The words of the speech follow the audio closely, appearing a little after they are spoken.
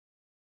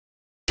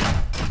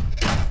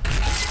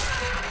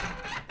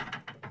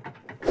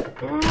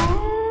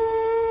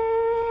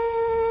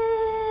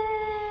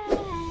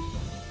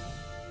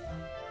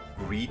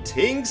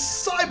Greetings,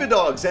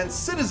 cyberdogs and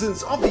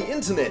citizens of the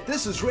internet.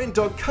 This is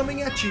RENDOG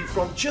coming at you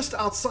from just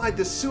outside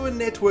the sewer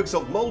networks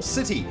of Mole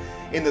City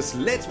in this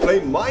Let's Play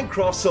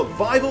Minecraft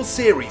survival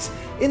series.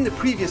 In the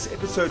previous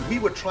episode, we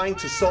were trying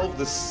to solve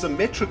the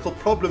symmetrical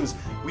problems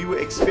we were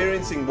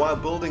experiencing while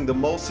building the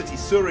Mole City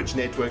sewerage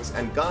networks.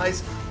 And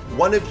guys,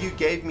 one of you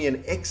gave me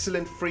an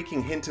excellent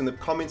freaking hint in the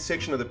comment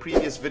section of the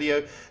previous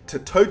video to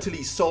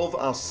totally solve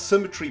our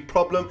symmetry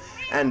problem,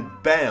 and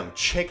bam,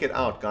 check it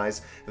out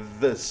guys.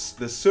 The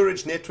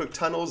sewerage network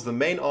tunnels, the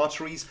main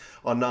arteries,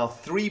 are now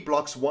 3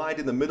 blocks wide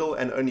in the middle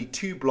and only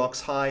 2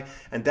 blocks high,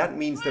 and that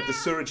means that the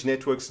sewerage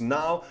networks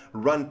now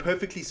run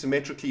perfectly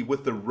symmetrically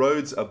with the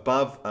roads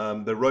above,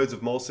 the roads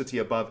of Mole City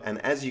above. And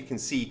as you can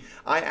see,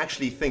 I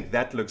actually think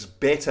that looks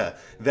better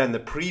than the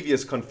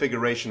previous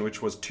configuration,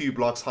 which was 2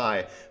 blocks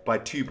high by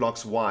 2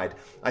 blocks wide.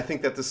 I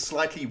think that the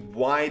slightly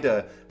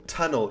wider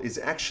tunnel is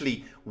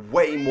actually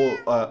way more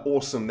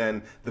awesome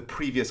than the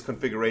previous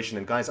configuration.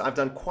 And guys, I've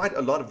done quite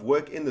a lot of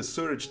work in the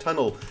sewerage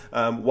tunnel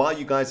while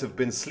you guys have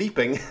been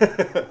sleeping.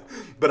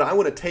 But I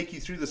want to take you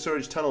through the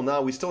sewerage tunnel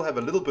now. We still have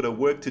a little bit of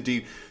work to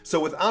do. So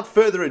without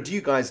further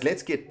ado guys,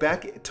 let's get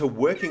back to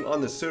working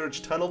on the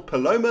sewerage tunnel.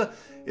 Paloma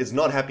is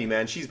not happy,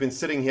 man. She's been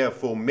sitting here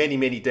for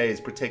many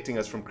days protecting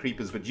us from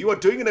creepers, but you are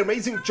doing an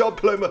amazing job,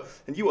 Paloma,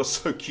 and you are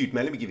so cute,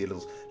 man. Let me give you a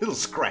little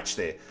scratch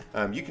there.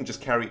 You can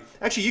just carry,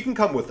 actually you can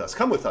come with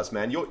us,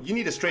 man. You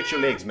need to stretch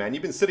your legs, man.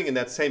 You've been sitting in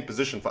that same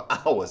position for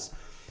hours.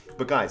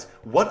 But guys,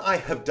 what I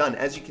have done,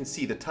 as you can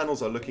see, the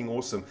tunnels are looking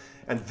awesome,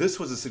 and this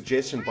was a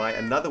suggestion by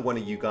another one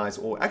of you guys,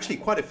 or actually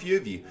quite a few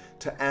of you,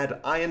 to add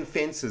iron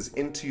fences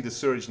into the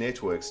sewerage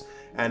networks.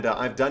 And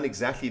I've done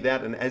exactly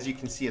that, and as you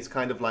can see, it's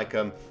kind of like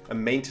a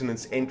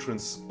maintenance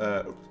entrance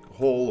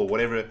hall or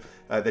whatever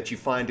that you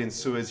find in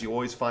sewers. You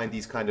always find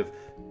these kind of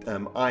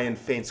iron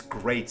fence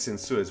grates in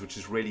sewers, which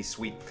is really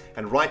sweet.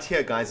 And right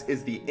here, guys,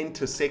 is the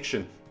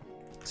intersection.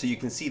 So you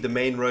can see the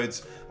main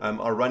roads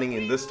are running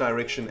in this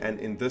direction and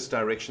in this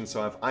direction.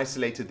 So I've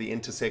isolated the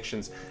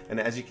intersections, and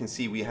as you can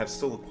see, we have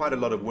still quite a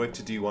lot of work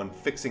to do on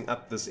fixing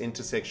up this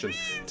intersection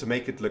to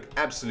make it look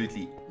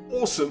absolutely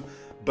awesome.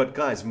 But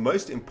guys,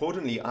 most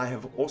importantly, I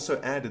have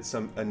also added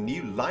a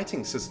new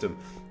lighting system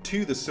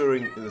to the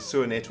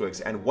sewer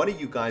networks. And one of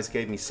you guys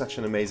gave me such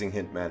an amazing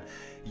hint, man.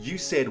 You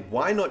said,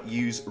 why not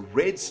use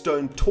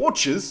redstone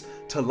torches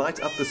to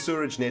light up the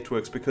sewerage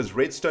networks, because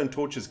redstone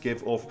torches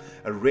give off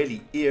a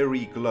really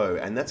eerie glow.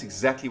 And that's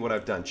exactly what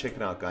I've done. Check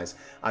it out, guys.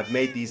 I've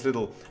made these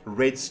little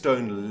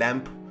redstone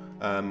lamp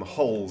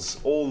holes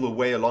all the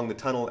way along the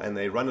tunnel, and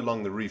they run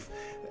along the roof,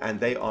 and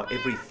they are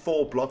every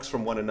 4 blocks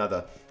from one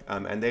another.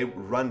 And they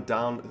run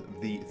down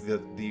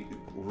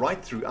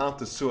right throughout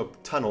the sewer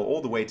tunnel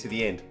all the way to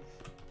the end.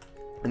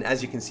 And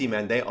as you can see,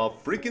 man, they are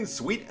freaking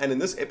sweet. And in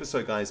this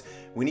episode, guys,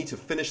 we need to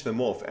finish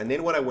them off. And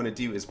then what I want to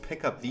do is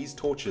pick up these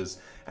torches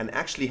and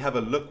actually have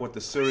a look what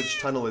the sewerage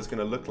tunnel is going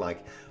to look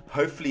like.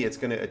 Hopefully it's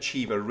going to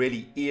achieve a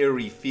really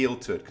eerie feel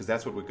to it, because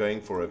that's what we're going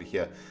for over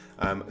here.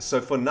 So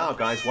for now,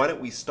 guys, why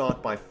don't we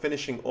start by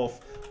finishing off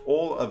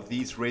all of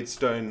these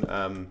redstone,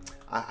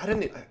 I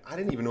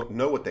didn't even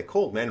know what they're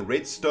called, man.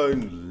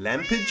 Redstone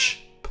lampage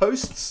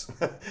posts?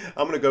 I'm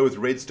going to go with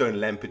redstone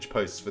lampage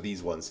posts for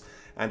these ones.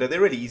 And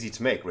they're really easy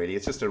to make, really.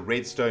 It's just a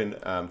redstone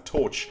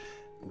torch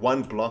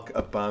 1 block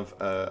above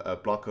a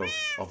block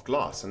of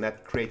glass. And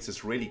that creates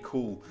this really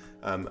cool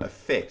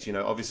effect. You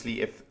know,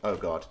 obviously if, oh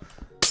God,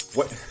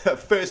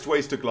 first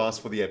waste of glass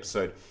for the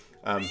episode.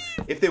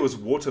 If there was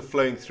water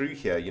flowing through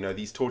here, you know,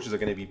 these torches are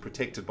going to be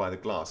protected by the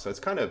glass. So it's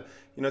kind of,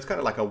 you know, it's kind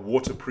of like a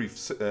waterproof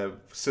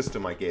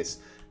system, I guess.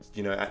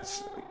 You know,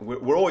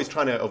 we're always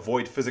trying to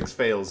avoid physics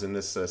fails in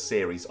this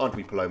series, aren't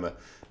we, Paloma?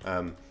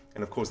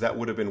 And of course, that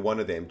would have been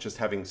one of them, just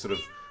having sort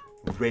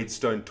of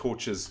redstone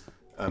torches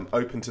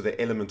open to the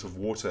element of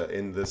water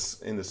in the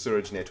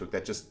sewerage network.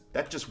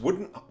 That just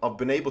wouldn't have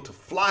been able to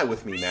fly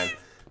with me, man.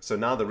 So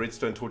now the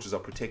redstone torches are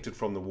protected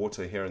from the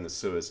water here in the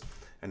sewers.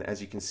 And as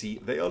you can see,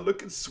 they are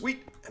looking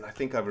sweet. And I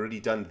think I've already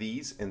done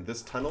these in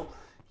this tunnel.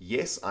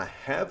 Yes, I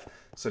have.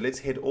 So let's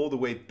head all the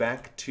way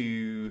back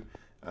to...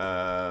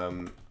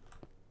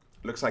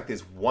 looks like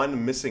there's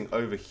one missing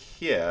over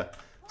here.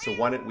 So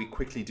why don't we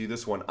quickly do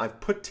this one? I've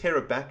put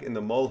Terra back in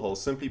the mole hole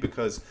simply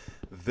because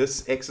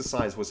this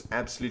exercise was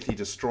absolutely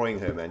destroying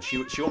her, man.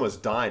 She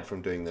almost died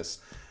from doing this.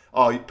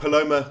 Oh,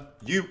 Paloma,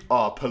 you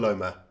are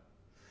Paloma.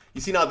 You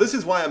see, now this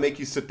is why I make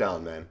you sit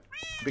down, man.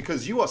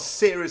 Because you are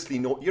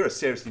you're a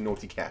seriously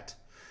naughty cat.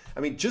 I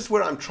mean, just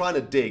where I'm trying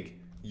to dig,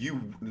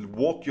 you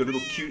walk your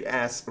little cute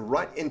ass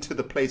right into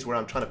the place where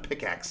I'm trying to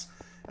pickaxe.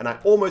 And I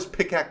almost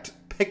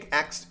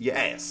pickaxed your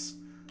ass.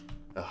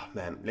 Oh,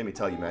 man, let me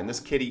tell you, man, this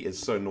kitty is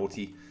so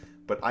naughty.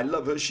 But I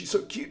love her. She's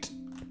so cute.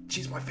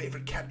 She's my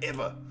favorite cat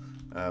ever.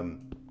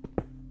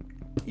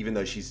 Even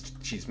though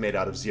she's made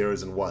out of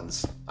zeros and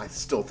ones, I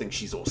still think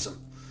she's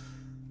awesome.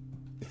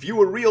 If you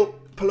were real,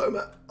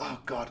 Paloma, oh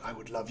God, I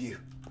would love you.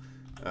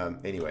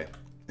 Anyway,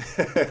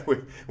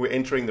 we're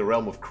entering the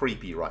realm of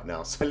creepy right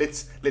now. So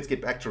let's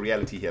get back to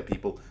reality here,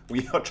 people.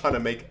 We are trying to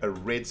make a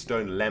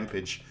redstone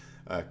lampage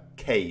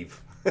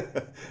cave.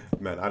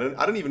 Man, I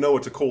don't even know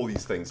what to call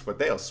these things, but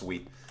they are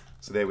sweet.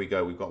 So there we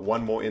go. We've got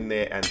one more in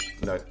there, and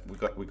no,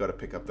 we got to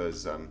pick up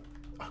those. Oh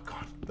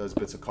god, those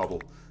bits of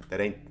cobble.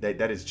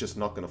 That is just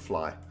not going to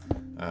fly.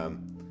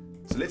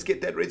 So let's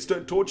get that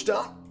redstone torch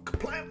down.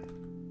 Kaplam!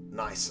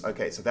 Nice.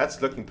 Okay, so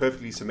that's looking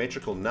perfectly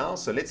symmetrical now.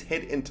 So let's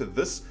head into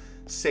this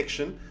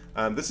section.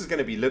 This is going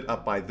to be lit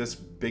up by this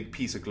big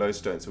piece of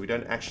glowstone, so we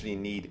don't actually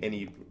need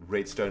any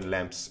redstone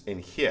lamps in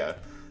here.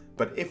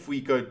 But if we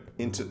go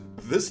into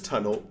this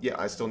tunnel, yeah,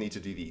 I still need to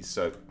do these.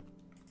 So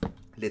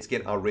let's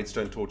get our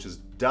redstone torches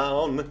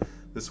down.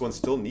 This one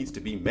still needs to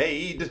be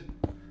made.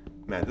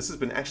 Man, this has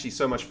been actually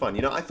so much fun.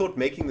 You know, I thought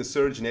making the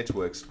Surge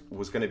networks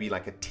was going to be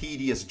like a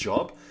tedious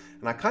job,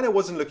 and I kind of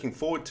wasn't looking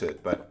forward to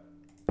it, but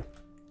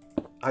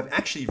I've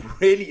actually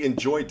really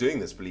enjoyed doing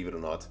this, believe it or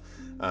not.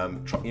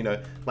 You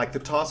know, like the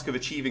task of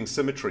achieving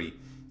symmetry.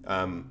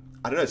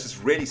 I don't know, it's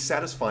just really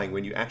satisfying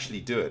when you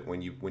actually do it,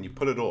 when you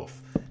pull it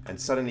off, and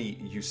suddenly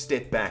you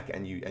step back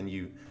and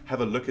you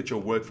have a look at your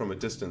work from a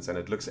distance, and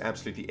it looks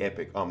absolutely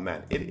epic. Oh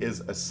man, it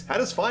is a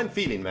satisfying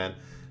feeling, man,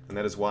 and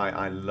that is why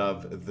I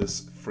love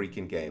this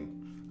freaking game.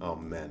 Oh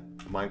man,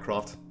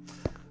 Minecraft,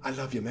 I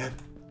love you, man.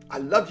 I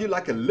love you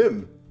like a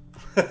limb.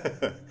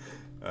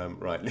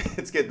 Right,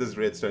 let's get this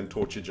redstone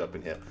torchage up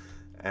in here,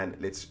 and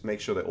let's make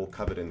sure they're all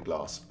covered in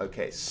glass.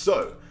 Okay,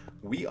 so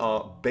we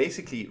are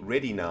basically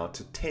ready now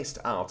to test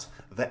out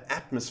the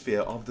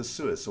atmosphere of the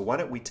sewers. So why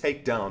don't we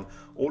take down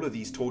all of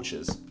these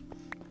torches,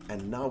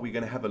 and now we're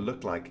going to have a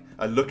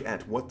look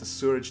at what the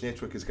sewerage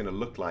network is going to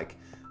look like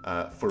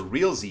for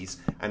realsies.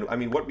 And I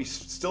mean, what we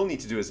still need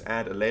to do is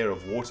add a layer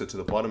of water to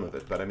the bottom of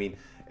it, but I mean,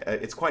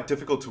 it's quite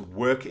difficult to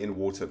work in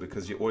water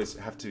because you always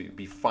have to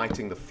be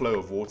fighting the flow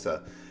of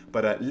water.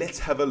 But let's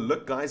have a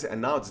look, guys.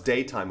 And now it's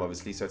daytime,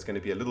 obviously, so it's going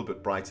to be a little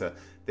bit brighter.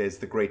 There's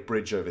the great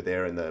bridge over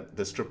there and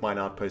the strip mine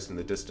outpost in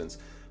the distance.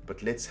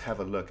 But let's have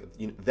a look.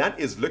 You know, that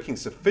is looking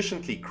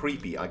sufficiently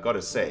creepy, I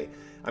gotta say.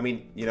 I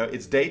mean, you know,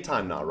 it's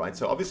daytime now, right?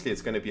 So obviously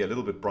it's going to be a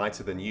little bit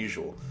brighter than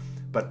usual.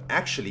 But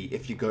actually,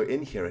 if you go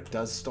in here, it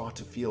does start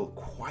to feel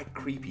quite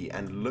creepy.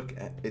 And look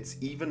at, it's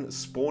even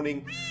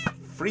spawning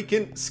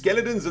freaking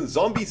skeletons and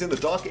zombies in the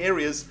dark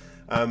areas.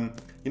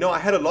 You know, I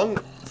had a long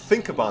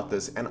think about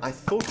this, and I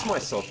thought to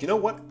myself, you know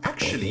what?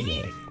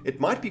 Actually, it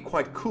might be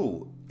quite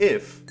cool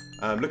if...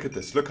 look at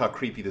this. Look how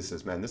creepy this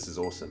is, man. This is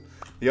awesome.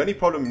 The only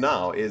problem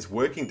now is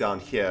working down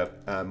here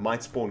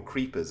might spawn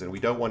creepers, and we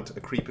don't want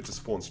a creeper to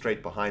spawn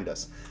straight behind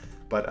us.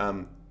 But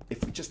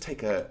if we just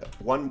take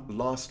one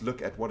last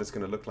look at what it's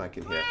going to look like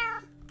in here.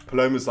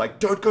 Paloma's like,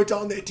 don't go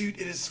down there,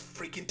 dude. It is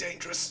freaking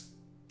dangerous.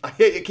 I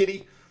hear you,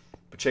 kitty.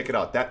 But check it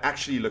out. That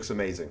actually looks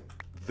amazing.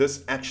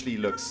 This actually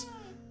looks...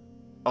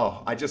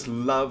 Oh, I just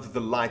love the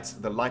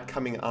light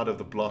coming out of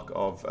the block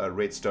of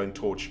redstone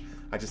torch.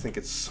 I just think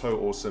it's so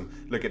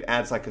awesome. Look, it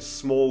adds like a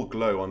small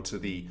glow onto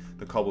the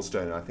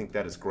cobblestone, and I think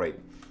that is great.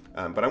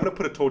 But I'm going to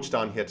put a torch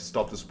down here to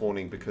stop the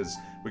spawning because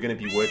we're going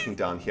to be working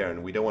down here,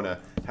 and we don't want to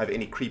have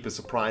any creeper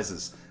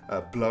surprises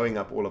blowing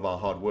up all of our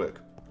hard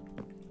work.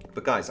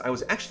 But guys, I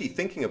was actually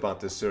thinking about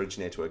this surge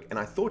network, and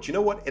I thought, you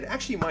know what? It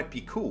actually might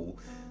be cool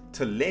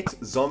to let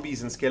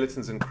zombies and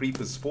skeletons and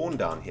creepers spawn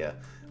down here.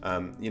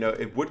 You know,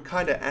 it would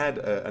kind of add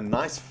a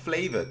nice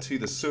flavor to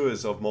the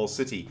sewers of Mole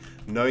City,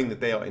 knowing that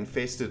they are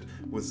infested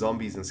with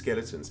zombies and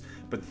skeletons.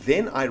 But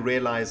then I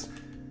realized,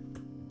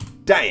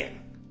 dang,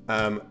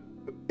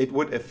 it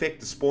would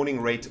affect the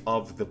spawning rate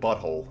of the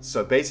butthole.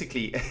 So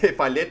basically, if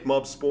I let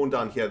mobs spawn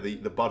down here, the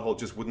butthole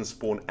just wouldn't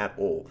spawn at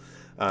all.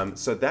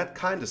 So that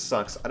kind of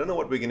sucks. I don't know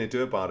what we're going to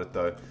do about it,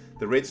 though.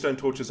 The redstone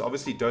torches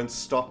obviously don't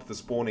stop the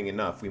spawning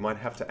enough. We might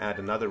have to add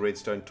another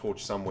redstone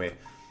torch somewhere.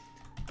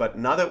 But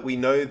now that we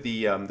know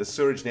the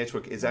sewerage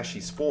network is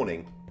actually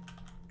spawning,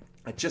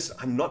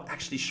 I'm not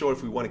actually sure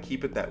if we want to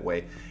keep it that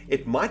way.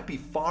 It might be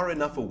far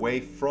enough away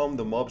from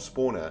the mob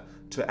spawner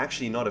to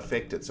actually not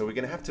affect it. So we're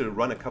going to have to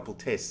run a couple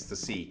tests to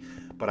see.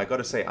 But I got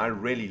to say, I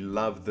really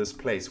love this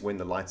place when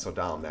the lights are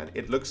down, man.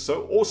 It looks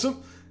so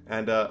awesome.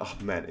 And, oh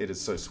man, it is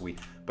so sweet.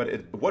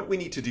 But what we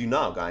need to do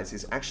now, guys,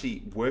 is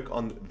actually work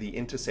on the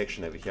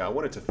intersection over here. I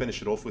wanted to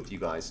finish it off with you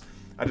guys.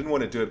 I didn't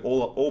want to do it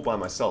all by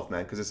myself,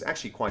 man, because it's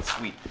actually quite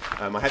sweet.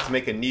 I had to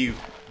make a new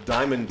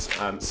diamond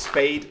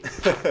spade,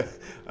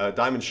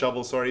 diamond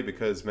shovel, sorry,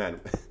 because, man,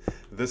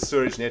 this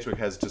sewerage network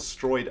has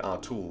destroyed our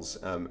tools,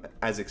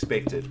 as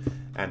expected.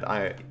 And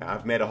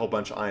I've made a whole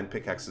bunch of iron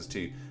pickaxes,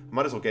 too.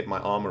 Might as well get my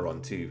armor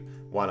on, too,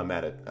 while I'm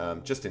at it.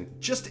 Just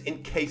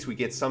in case we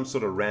get some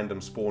sort of random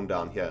spawn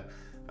down here.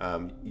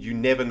 You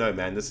never know,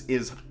 man. This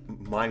is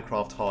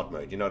Minecraft hard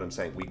mode. You know what I'm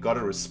saying? We got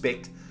to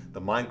respect the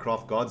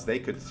Minecraft gods. They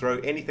could throw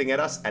anything at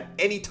us at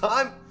any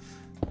time.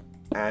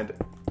 And,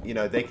 you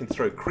know, they can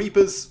throw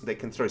creepers. They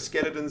can throw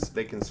skeletons.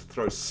 They can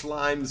throw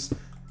slimes.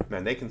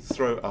 Man, they can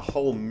throw a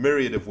whole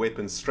myriad of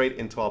weapons straight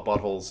into our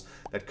buttholes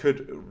that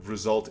could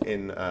result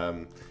in,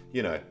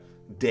 you know,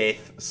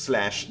 death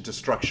 /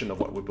 destruction of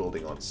what we're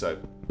building on. So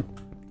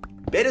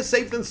Better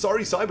safe than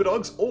sorry,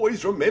 Cyberdogs.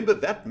 Always remember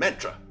that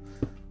mantra.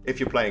 If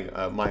you're playing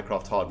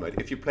Minecraft hard mode.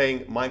 If you're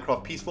playing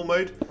Minecraft peaceful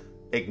mode,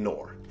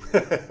 ignore.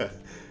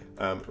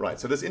 Right,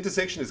 so this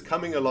intersection is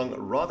coming along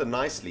rather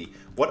nicely.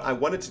 What I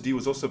wanted to do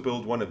was also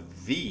build one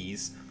of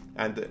these,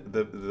 and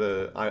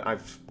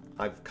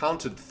I've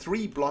counted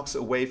 3 blocks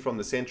away from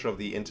the center of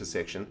the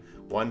intersection.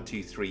 1,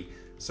 2, 3.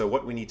 So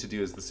what we need to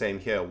do is the same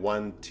here.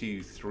 1,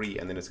 2, 3,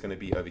 and then it's going to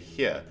be over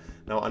here.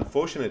 Now,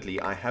 unfortunately,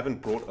 I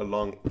haven't brought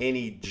along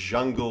any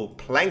jungle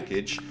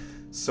plankage,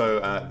 so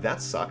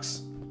that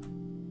sucks.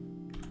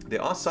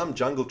 There are some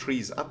jungle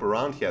trees up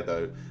around here,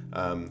 though,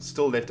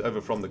 still left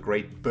over from the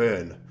great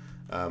burn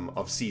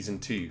of Season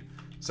 2.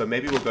 So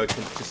maybe we'll go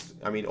just,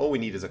 I mean, all we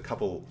need is a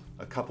couple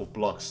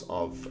blocks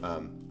of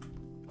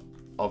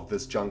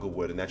this jungle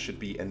wood, and that should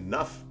be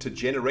enough to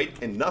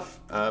generate enough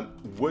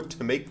wood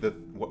to make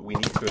what we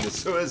need to in the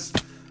sewers.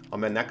 Oh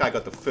man, that guy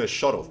got the first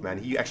shot off, man.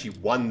 He actually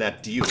won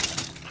that deal.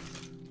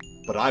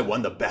 But I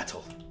won the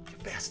battle,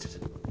 you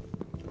bastard.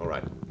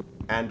 Alright.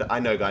 And I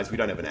know, guys, we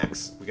don't have an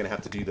axe. We're going to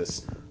have to do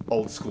this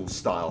old school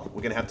style.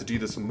 We're going to have to do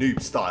this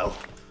noob style.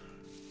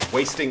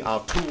 Wasting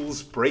our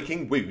tools,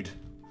 breaking wood.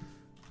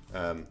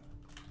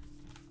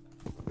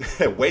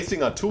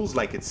 Wasting our tools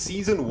like it's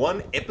Season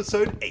 1,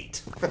 Episode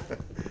 8.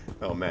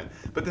 Oh man.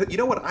 But you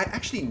know what? I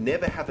actually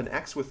never have an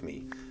axe with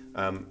me.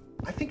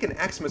 I think an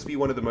axe must be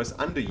one of the most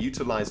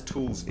underutilized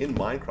tools in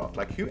Minecraft.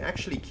 Like, who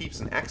actually keeps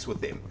an axe with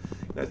them?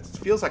 You know, it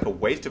feels like a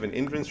waste of an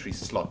inventory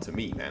slot to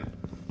me, man.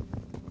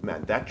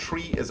 Man, that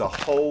tree is a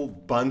whole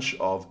bunch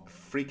of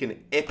freaking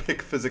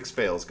epic physics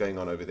fails going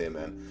on over there,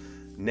 man.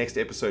 Next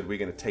episode, we're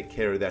going to take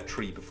care of that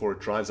tree before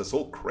it drives us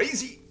all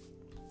crazy.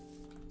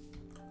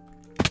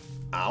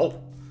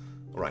 Ow.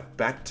 Alright,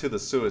 back to the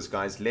sewers,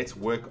 guys. Let's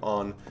work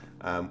on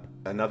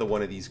another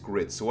one of these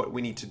grids. So what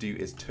we need to do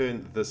is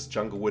turn this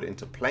jungle wood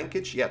into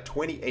plankage. Yeah,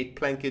 28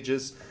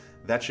 plankages.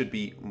 That should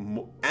be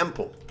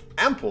ample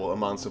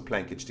amounts of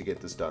plankage to get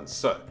this done.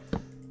 So,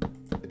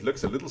 it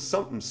looks a little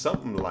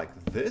something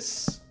like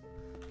this.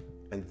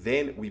 And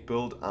then we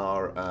build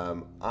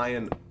our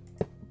iron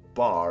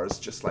bars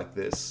just like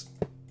this.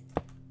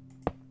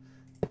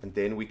 And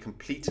then we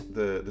complete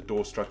the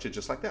door structure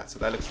just like that. So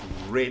that looks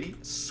really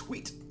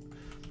sweet.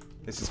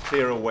 Let's just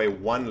clear away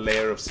one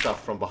layer of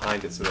stuff from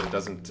behind it so that it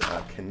doesn't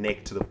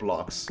connect to the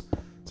blocks.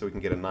 So we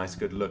can get a nice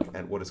good look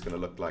at what it's going to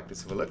look like.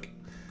 Let's have a look.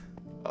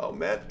 Oh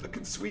man,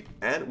 looking sweet.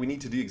 And we need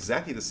to do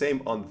exactly the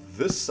same on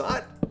this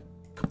side.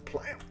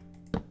 Kaplam.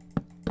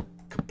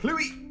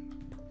 Kaplooey.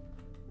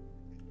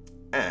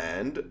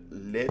 And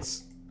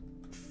let's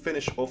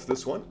finish off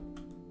this one.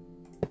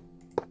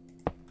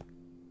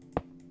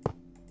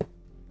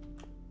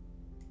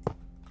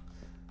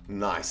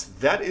 Nice.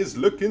 That is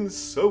looking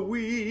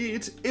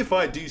sweet, if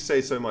I do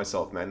say so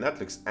myself, man. That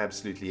looks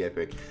absolutely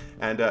epic.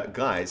 And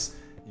guys,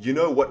 you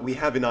know what we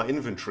have in our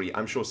inventory.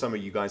 I'm sure some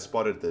of you guys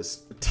spotted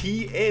this.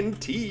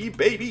 TNT,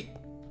 baby.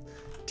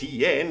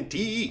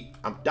 TNT.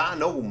 I'm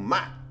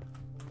dynamite.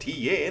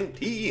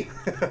 TNT.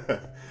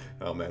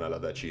 Oh man, I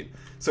love that tune.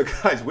 So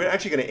guys, we're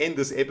actually going to end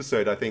this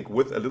episode, I think,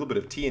 with a little bit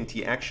of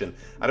TNT action.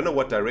 I don't know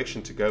what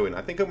direction to go in.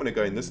 I think I'm going to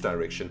go in this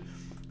direction.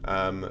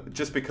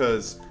 Just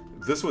because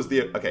this was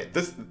the... Okay,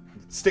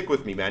 stick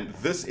with me, man.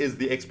 This is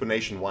the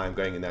explanation why I'm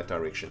going in that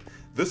direction.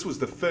 This was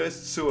the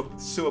first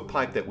sewer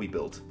pipe that we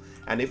built.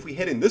 And if we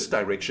head in this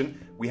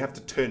direction, we have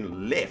to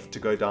turn left to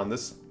go down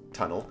this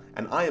tunnel.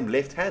 And I am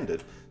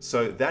left-handed.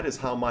 So that is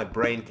how my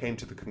brain came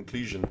to the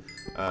conclusion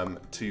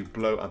to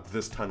blow up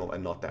this tunnel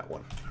and not that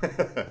one.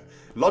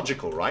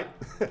 Logical, right?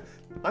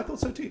 I thought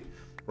so too.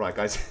 Right,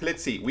 guys,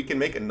 let's see. We can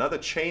make another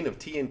chain of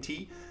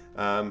TNT.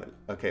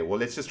 Okay, well,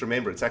 let's just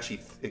remember it's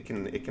actually it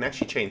can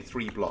actually chain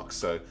 3 blocks.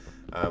 So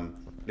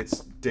let's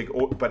dig.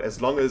 But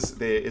as long as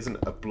there isn't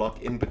a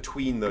block in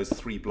between those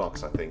 3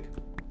 blocks, I think.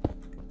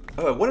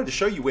 Oh, I wanted to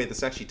show you where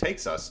this actually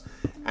takes us,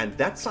 and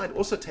that side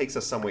also takes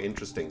us somewhere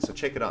interesting. So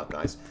check it out,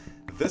 guys.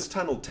 This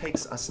tunnel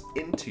takes us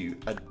into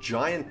a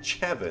giant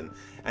cavern,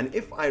 and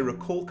if I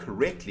recall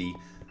correctly,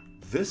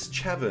 this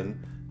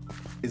cavern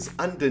is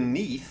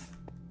underneath.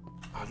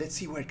 Oh, let's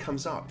see where it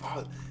comes out.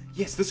 Oh,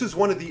 yes, this is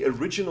one of the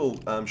original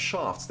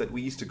shafts that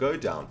we used to go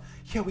down.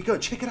 Here we go,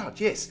 check it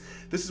out. Yes,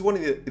 this is one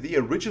of the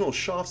original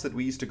shafts that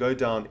we used to go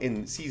down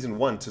in Season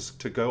 1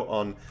 to go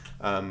on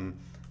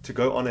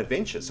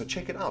adventures. So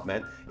check it out,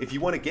 man. If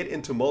you want to get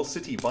into Mole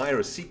City via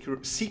a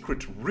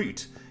secret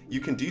route, you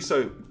can do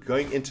so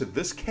going into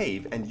this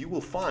cave, and you will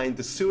find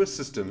the sewer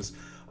systems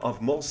of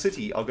Mole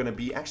City are going to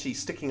be actually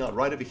sticking out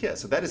right over here.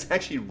 So that is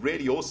actually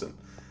really awesome.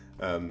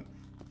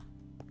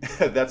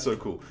 That's so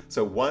cool.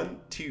 So 1,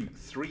 2,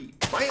 3,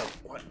 bam!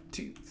 1,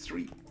 2,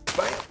 3,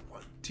 bam!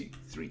 1, 2,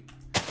 3.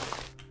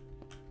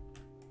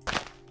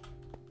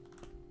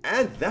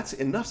 And that's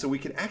enough, so we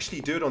can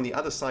actually do it on the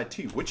other side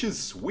too, which is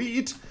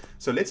sweet.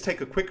 So let's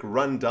take a quick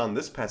run down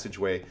this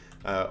passageway.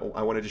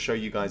 I wanted to show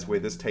you guys where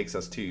this takes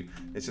us to.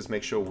 Let's just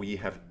make sure we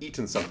have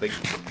eaten something.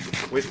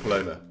 Where's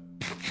Paloma?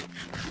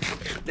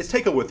 Let's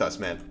take her with us,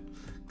 man.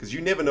 Because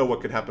you never know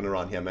what could happen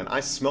around here, man. I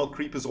smell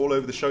creepers all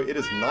over the show. It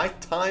is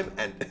nighttime,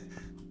 and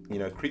you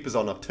know, creepers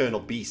are nocturnal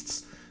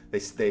beasts. They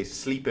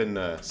sleep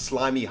in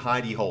slimy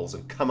hidey holes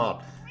and come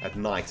out at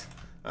night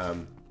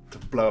to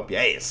blow up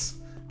your ass.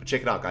 But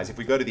check it out, guys. If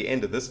we go to the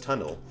end of this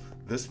tunnel,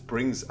 this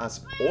brings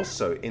us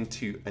also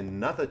into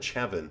another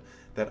cavern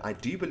that I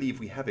do believe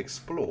we have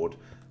explored.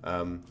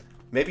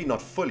 Maybe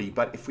not fully,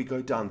 but if we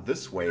go down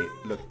this way,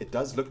 look, it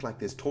does look like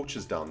there's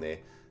torches down there.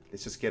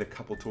 Let's just get a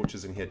couple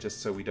torches in here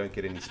just so we don't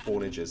get any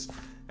spawnages.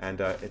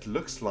 And it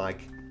looks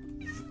like...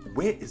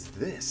 Where is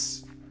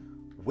this?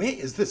 Where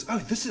is this? Oh,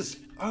 this is...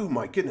 Oh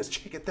my goodness,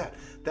 check it that.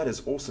 That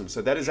is awesome.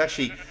 So that is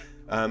actually...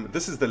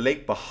 this is the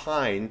lake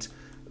behind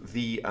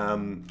the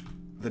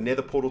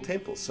Nether Portal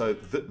Temple. So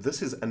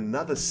this is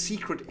another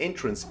secret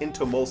entrance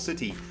into Mole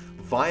City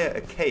via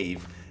a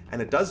cave.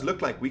 And it does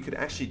look like we could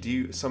actually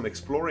do some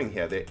exploring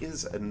here. There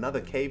is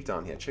another cave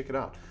down here. Check it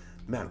out.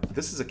 Man,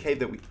 this is a cave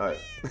that we... Oh.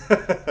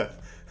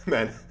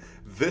 Man,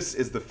 this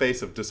is the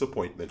face of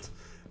disappointment.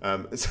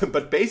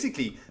 But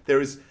basically,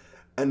 there is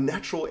a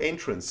natural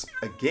entrance,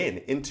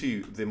 again,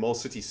 into the Mole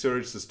City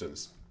sewage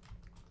systems.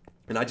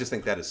 And I just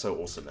think that is so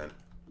awesome, man.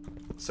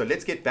 So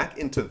let's get back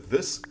into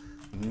this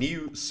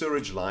new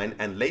sewage line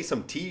and lay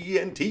some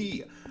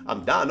TNT.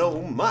 I'm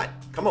dynamite.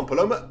 Come on,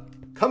 Paloma.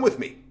 Come with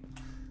me.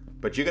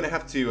 But you're going to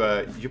have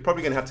to, you're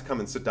probably going to have to come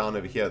and sit down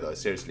over here, though,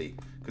 seriously.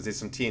 Because there's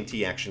some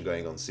TNT action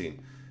going on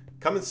soon.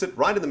 Come and sit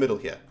right in the middle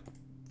here.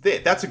 There,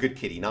 that's a good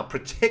kitty. Now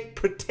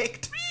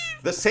protect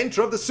the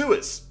center of the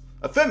sewers.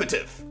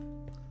 Affirmative.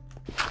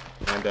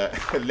 And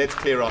let's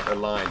clear out a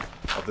line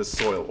of the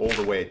soil all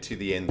the way to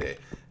the end there.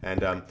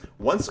 And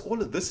once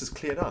all of this is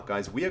cleared out,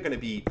 guys, we are going to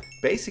be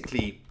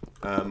basically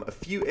a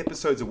few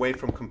episodes away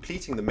from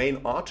completing the main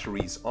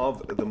arteries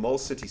of the Mole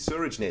City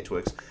sewerage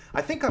networks.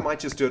 I think I might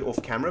just do it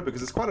off camera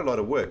because it's quite a lot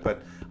of work,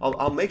 but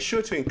I'll make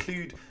sure to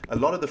include a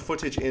lot of the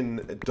footage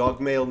in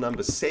Dogmail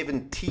number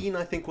 17,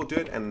 I think we'll do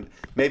it, and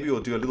maybe we'll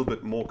do a little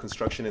bit more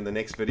construction in the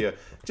next video.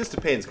 Just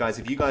depends, guys.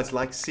 If you guys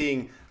like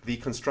seeing the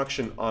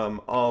construction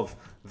of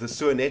the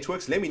sewer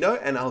networks, let me know,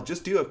 and I'll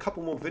just do a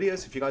couple more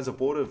videos. If you guys are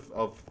bored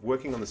of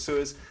working on the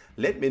sewers,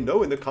 let me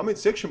know in the comment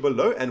section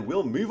below, and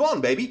we'll move on,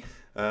 baby.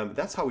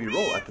 That's how we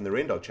roll up in the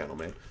Rendog channel,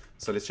 man.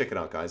 So let's check it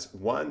out, guys.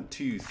 1,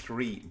 2,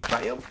 3,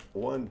 bam.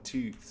 1,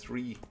 2,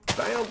 3,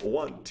 bam.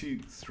 1, 2,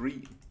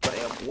 3,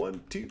 bam.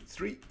 1, 2,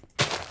 3.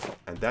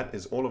 And that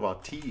is all of our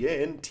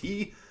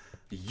TNT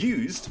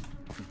used.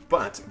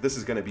 But this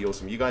is going to be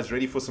awesome. You guys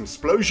ready for some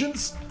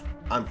explosions?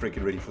 I'm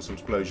freaking ready for some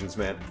explosions,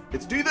 man.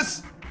 Let's do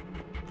this.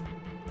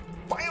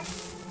 Bam.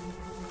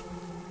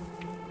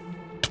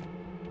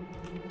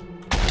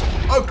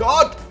 Oh,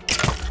 God.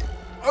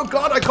 Oh,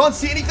 God, I can't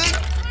see anything.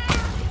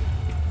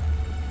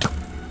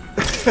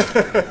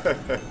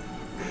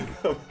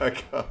 Oh my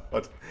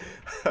God.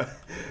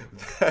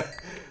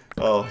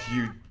 Oh,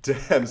 you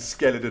damn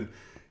skeleton.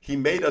 He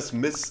made us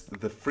miss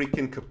the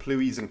freaking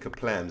kaplooies and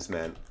kaplams,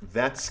 man.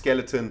 That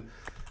skeleton,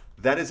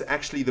 that is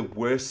actually the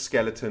worst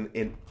skeleton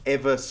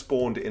ever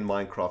spawned in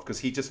Minecraft, because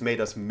he just made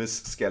us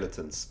miss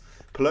skeletons.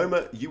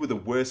 Paloma, you were the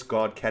worst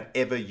guard cat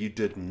ever. You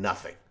did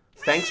nothing.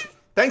 Thanks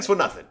for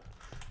nothing.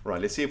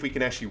 Right, let's see if we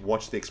can actually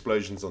watch the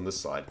explosions on this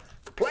side.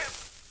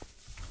 Kaplam!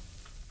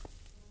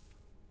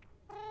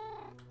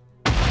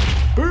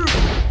 Boom!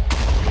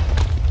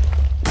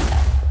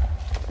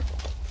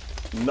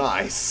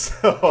 Nice!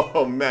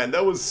 Oh man,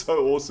 that was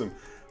so awesome.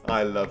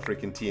 I love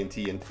freaking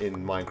TNT in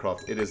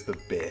Minecraft. It is the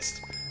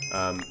best.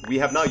 We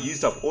have now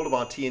used up all of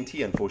our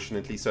TNT,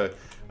 unfortunately, so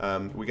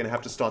we're going to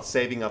have to start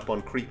saving up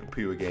on creeper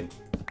poo again.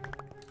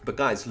 But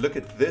guys, look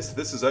at this.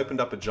 This has opened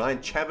up a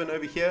giant cavern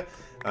over here.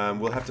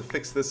 We'll have to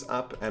fix this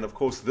up, and of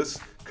course this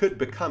could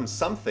become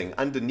something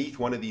underneath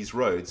one of these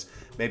roads.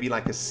 Maybe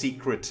like a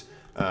secret...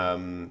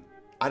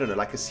 I don't know,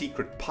 like a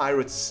secret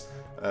pirates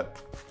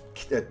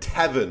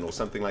tavern or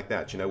something like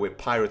that, you know, where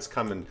pirates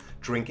come and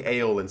drink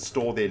ale and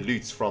store their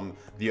loots from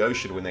the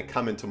ocean when they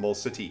come into Mole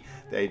City.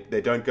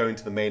 They don't go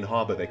into the main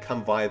harbor, they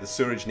come via the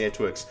sewage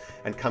networks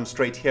and come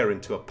straight here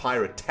into a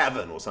pirate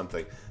tavern or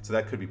something. So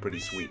that could be pretty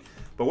sweet.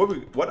 But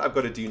what I've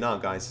got to do now,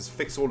 guys, is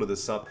fix all of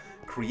this up,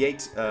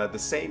 create the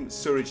same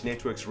sewage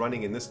networks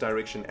running in this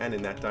direction and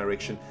in that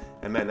direction.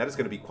 And man, that is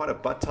going to be quite a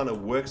butt ton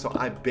of work, so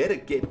I better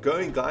get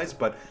going, guys.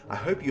 But I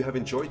hope you have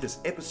enjoyed this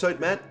episode,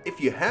 man. If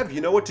you have, you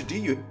know what to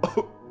do.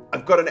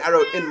 I've got an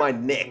arrow in my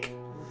neck.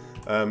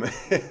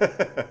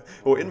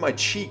 Or in my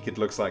cheek, it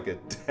looks like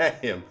it.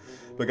 Damn.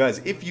 But guys,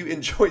 if you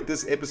enjoyed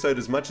this episode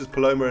as much as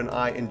Paloma and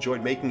I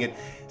enjoyed making it,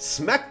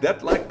 smack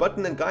that like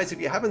button. And guys,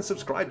 if you haven't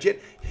subscribed yet,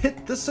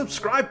 hit the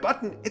subscribe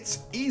button. It's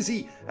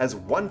easy as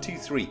 1, 2,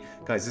 3.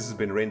 Guys, this has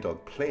been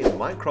Rendog playing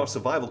Minecraft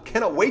Survival.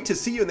 Cannot wait to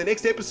see you in the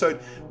next episode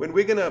when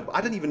we're gonna...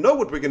 I don't even know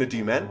what we're gonna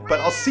do, man. But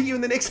I'll see you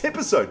in the next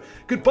episode.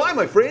 Goodbye,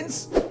 my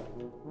friends.